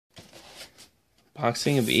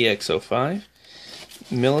Boxing of EX-05.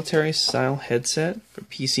 Military style headset for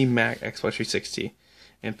PC, Mac, Xbox 360,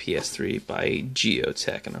 and PS3 by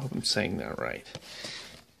Gioteck, and I hope I'm saying that right.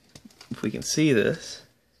 If we can see this,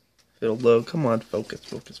 if it'll load, come on, focus.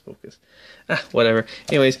 Whatever.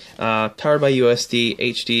 Anyways, powered by USD,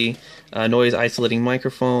 HD, noise isolating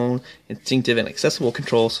microphone, instinctive and accessible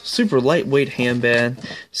controls, super lightweight handband,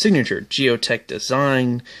 signature Gioteck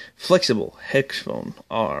design, flexible headphone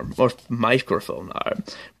arm, or microphone arm,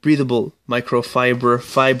 breathable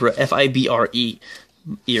microfiber, F-I-B-R-E,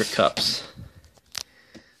 ear cups.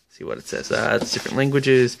 See what it says. It's different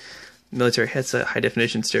languages, military headset, high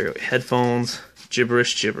definition stereo headphones,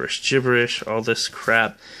 gibberish, all this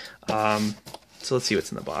crap. So let's see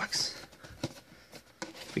what's in the box.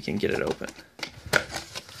 If we can get it open.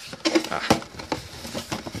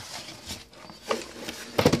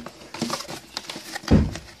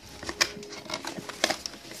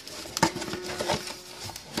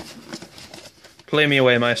 Play me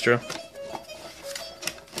away, maestro.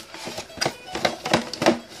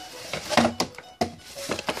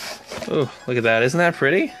 Ooh, look at that. Isn't that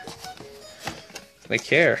pretty? They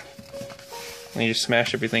care. And you just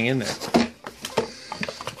smash everything in there.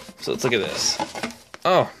 So let's look at this.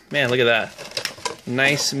 Oh, man, look at that.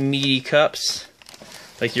 Nice, meaty cups.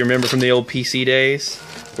 Like you remember from the old PC days.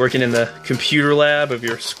 Working in the computer lab of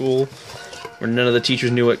your school. Where none of the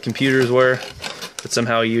teachers knew what computers were. But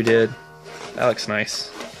somehow you did. That looks nice.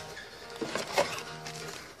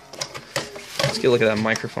 Let's get a look at that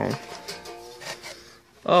microphone.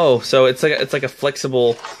 Oh, so it's like a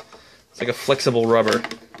flexible rubber.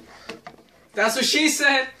 That's what she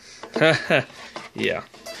said. Yeah.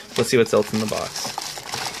 Let's see what's else in the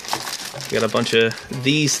box. We got a bunch of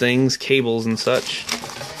these things, cables and such,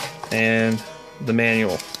 and the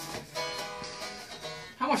manual.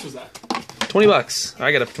 How much was that? 20 bucks.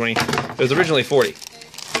 I got up to 20. It was originally 40.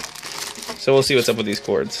 So we'll see what's up with these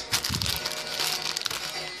cords.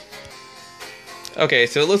 Okay,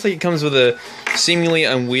 so it looks like it comes with a seemingly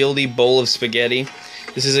unwieldy bowl of spaghetti.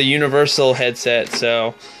 This is a universal headset,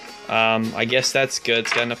 so I guess that's good.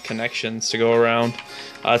 It's got enough connections to go around.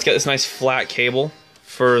 It's got this nice flat cable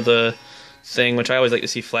for the thing, which I always like to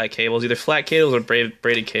see flat cables. Either flat cables or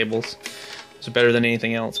braided cables. Those are better than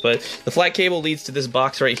anything else. But the flat cable leads to this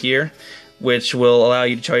box right here, which will allow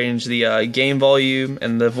you to change the game volume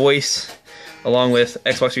and the voice, along with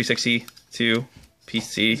Xbox 360 to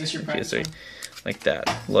PC, PS3, like that.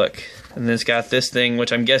 Look, and then it's got this thing,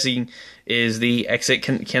 which I'm guessing is the exit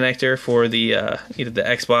connector for the either the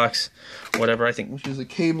Xbox, whatever. I think which is a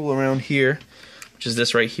cable around here, which is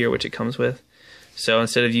this right here, which it comes with. So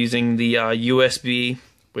instead of using the USB,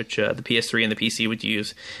 which the PS3 and the PC would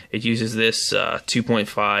use, it uses this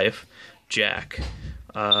 2.5 jack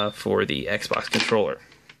for the Xbox controller.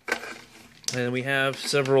 And we have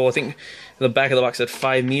several, I think the back of the box had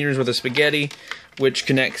 5 meters worth of spaghetti, which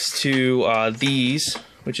connects to these,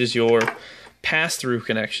 which is your pass-through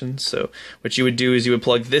connections. So what you would do is you would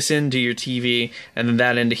plug this into your TV and then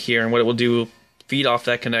that into here, and what it will do, feed off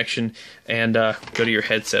that connection and go to your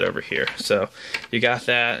headset over here. So you got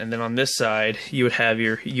that, and then on this side you would have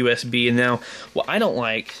your USB. And now what I don't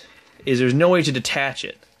like is there's no way to detach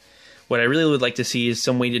it. What I really would like to see is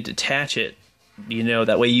some way to detach it, you know,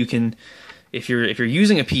 that way you can, if you're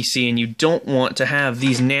using a PC and you don't want to have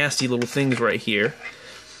these nasty little things right here,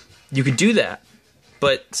 you could do that.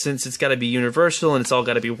 But since it's got to be universal and it's all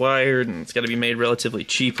got to be wired and it's got to be made relatively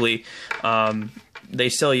cheaply, they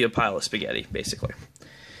sell you a pile of spaghetti, basically.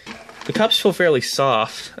 The cups feel fairly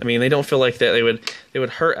soft. I mean, they don't feel like that they would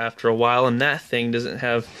hurt after a while, and that thing doesn't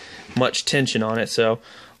have much tension on it. So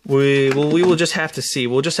we will just have to see.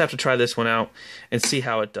 We'll just have to try this one out and see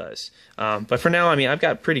how it does. But for now, I mean, I've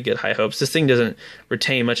got pretty good high hopes. This thing doesn't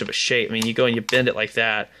retain much of a shape. I mean, you go and you bend it like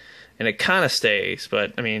that, and it kind of stays,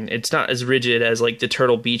 but I mean, it's not as rigid as like the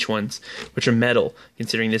Turtle Beach ones, which are metal,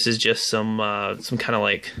 considering this is just some kind of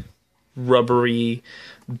like rubbery,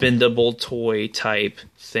 bendable toy type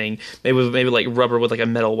thing. Maybe like rubber with like a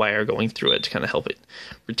metal wire going through it to kind of help it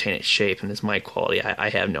retain its shape and its mic quality. I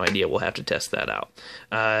have no idea. We'll have to test that out.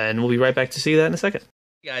 And we'll be right back to see that in a second.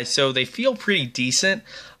 Hey guys, so they feel pretty decent.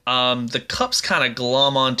 The cups kind of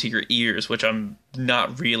glom onto your ears, which I'm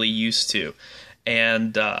not really used to.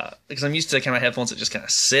 And because I'm used to kind of headphones that just kind of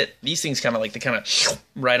sit, these things kind of like they kind of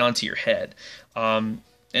right onto your head.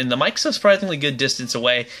 And the mic's a surprisingly good distance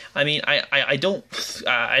away. I mean, I don't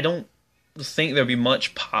think there'd be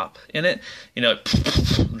much pop in it. You know,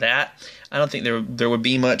 that. I don't think there would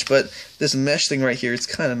be much, but this mesh thing right here is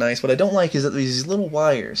kind of nice. What I don't like is that these little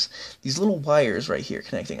wires right here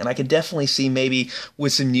connecting, and I could definitely see maybe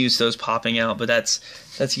with some use those popping out, but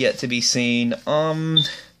that's yet to be seen.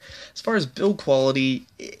 As far as build quality,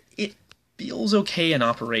 it feels okay in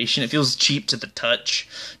operation. It feels cheap to the touch,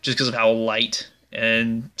 just because of how light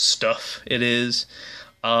and stuff it is.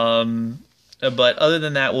 But other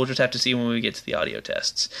than that, we'll just have to see when we get to the audio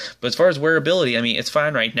tests. But as far as wearability, I mean, it's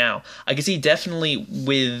fine right now. I can see definitely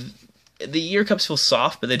with the ear cups feel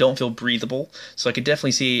soft, but they don't feel breathable. So I could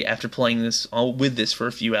definitely see after playing this with this for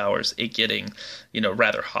a few hours, it getting, you know,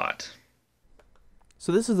 rather hot.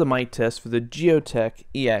 So this is the mic test for the Gioteck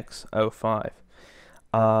EX-05.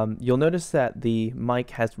 You'll notice that the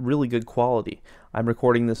mic has really good quality. I'm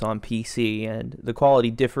recording this on PC, and the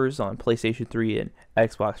quality differs on PlayStation 3 and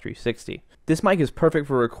Xbox 360. This mic is perfect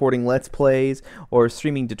for recording Let's Plays or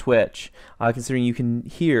streaming to Twitch, considering you can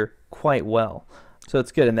hear quite well. So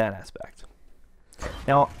it's good in that aspect.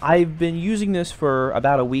 Now, I've been using this for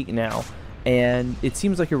about a week now, and it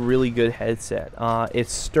seems like a really good headset.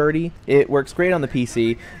 It's sturdy, it works great on the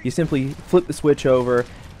PC. You simply flip the switch over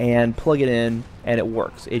and plug it in, and it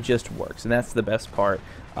works. It just works, and that's the best part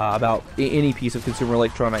about any piece of consumer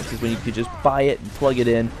electronics, is when you can just buy it and plug it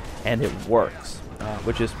in, and it works,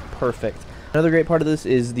 which is perfect. Another great part of this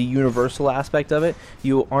is the universal aspect of it.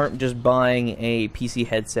 You aren't just buying a PC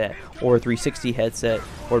headset or a 360 headset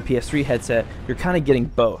or a PS3 headset. You're kind of getting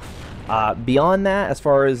both. Beyond that, as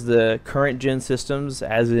far as the current gen systems,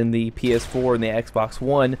 as in the PS4 and the Xbox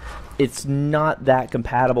One, it's not that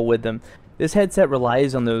compatible with them. This headset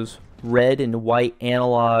relies on those red and white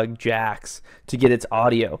analog jacks to get its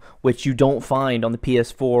audio, which you don't find on the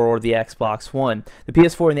PS4 or the Xbox One. The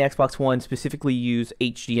PS4 and the Xbox One specifically use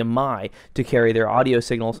HDMI to carry their audio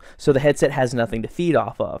signals, so the headset has nothing to feed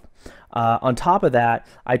off of. On top of that,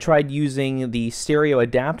 I tried using the stereo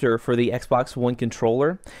adapter for the Xbox One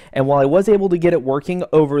controller, and while I was able to get it working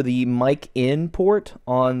over the mic in port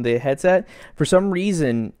on the headset, for some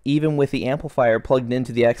reason, even with the amplifier plugged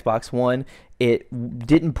into the Xbox One, it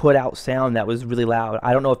didn't put out sound that was really loud.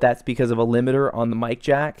 I don't know if that's because of a limiter on the mic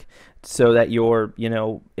jack, so that your, you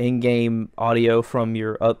know, in-game audio from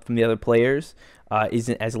the other players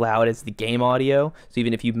isn't as loud as the game audio. So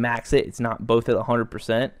even if you max it, it's not both at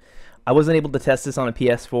 100%. I wasn't able to test this on a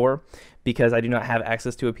PS4 because I do not have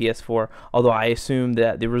access to a PS4, although I assume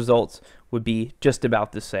that the results would be just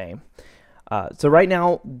about the same. So right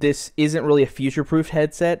now, this isn't really a future-proof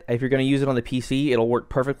headset. If you're going to use it on the PC, it'll work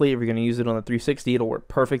perfectly. If you're going to use it on the 360, it'll work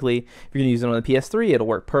perfectly. If you're going to use it on the PS3, it'll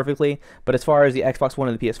work perfectly. But as far as the Xbox One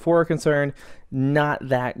and the PS4 are concerned, not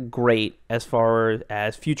that great as far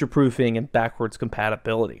as future-proofing and backwards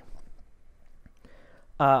compatibility.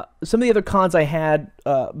 Some of the other cons I had,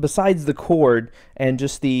 besides the cord and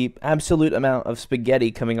just the absolute amount of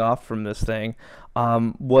spaghetti coming off from this thing,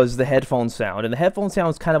 was the headphone sound. And the headphone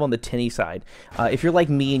sound is kind of on the tinny side. If you're like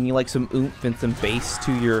me and you like some oomph and some bass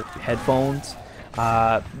to your headphones,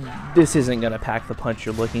 this isn't going to pack the punch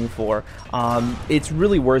you're looking for. It's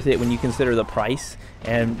really worth it when you consider the price.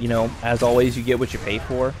 And, you know, as always, you get what you pay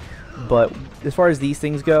for. But as far as these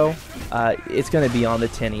things go, it's going to be on the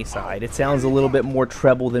tinny side. It sounds a little bit more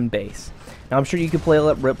treble than bass. Now, I'm sure you can play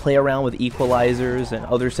around with equalizers and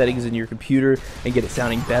other settings in your computer and get it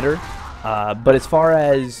sounding better. But as far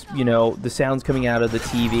as, you know, the sounds coming out of the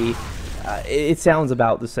TV, it sounds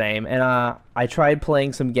about the same. And I tried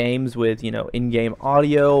playing some games with, you know, in-game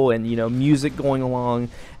audio and, you know, music going along.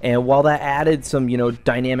 And while that added some, you know,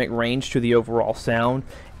 dynamic range to the overall sound,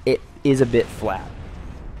 it is a bit flat.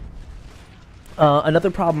 Another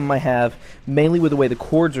problem I have, mainly with the way the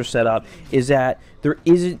cords are set up, is that there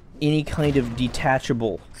isn't any kind of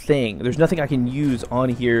detachable thing. There's nothing I can use on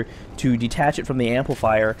here to detach it from the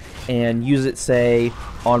amplifier and use it, say,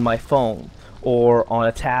 on my phone or on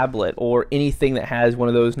a tablet or anything that has one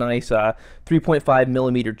of those nice 3.5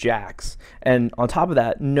 millimeter jacks. And on top of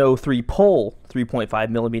that, no 3-pole 3.5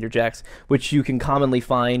 millimeter jacks, which you can commonly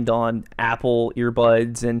find on Apple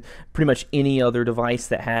earbuds and pretty much any other device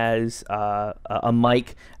that has a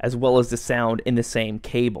mic as well as the sound in the same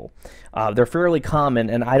cable. They're fairly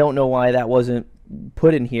common, and I don't know why that wasn't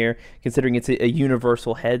put in here, considering it's a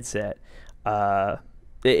universal headset.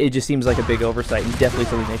 It just seems like a big oversight, and definitely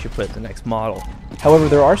something they should put in the next model. However,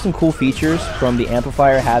 there are some cool features from the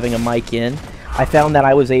amplifier having a mic in. I found that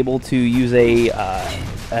I was able to use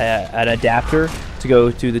an adapter to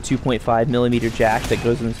go to the 2.5 millimeter jack that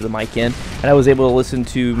goes into the mic in, and I was able to listen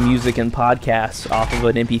to music and podcasts off of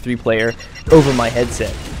an MP3 player over my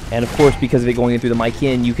headset. And of course, because of it going in through the mic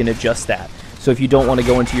in, you can adjust that. So if you don't want to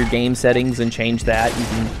go into your game settings and change that, you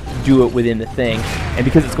can do it within the thing. And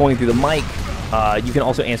because it's going through the mic, you can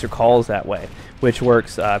also answer calls that way, which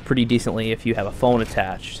works pretty decently if you have a phone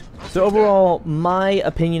attached. So overall, my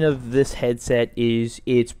opinion of this headset is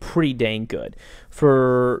it's pretty dang good.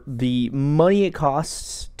 For the money it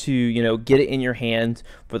costs to, you know, get it in your hands,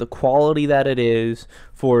 for the quality that it is,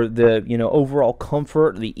 for the, you know, overall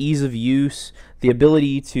comfort, the ease of use, the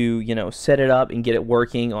ability to, you know, set it up and get it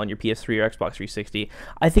working on your PS3 or Xbox 360,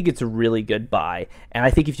 I think it's a really good buy. And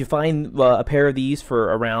I think if you find a pair of these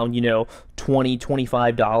for around, you know, $20,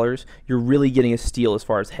 $25, you're really getting a steal as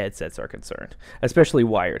far as headsets are concerned, especially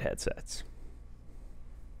wired headsets.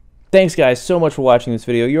 Thanks guys so much for watching this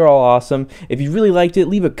video. You're all awesome. If you really liked it,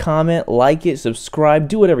 leave a comment, like it, subscribe,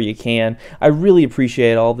 do whatever you can. I really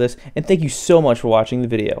appreciate all this, and thank you so much for watching the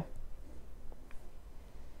video.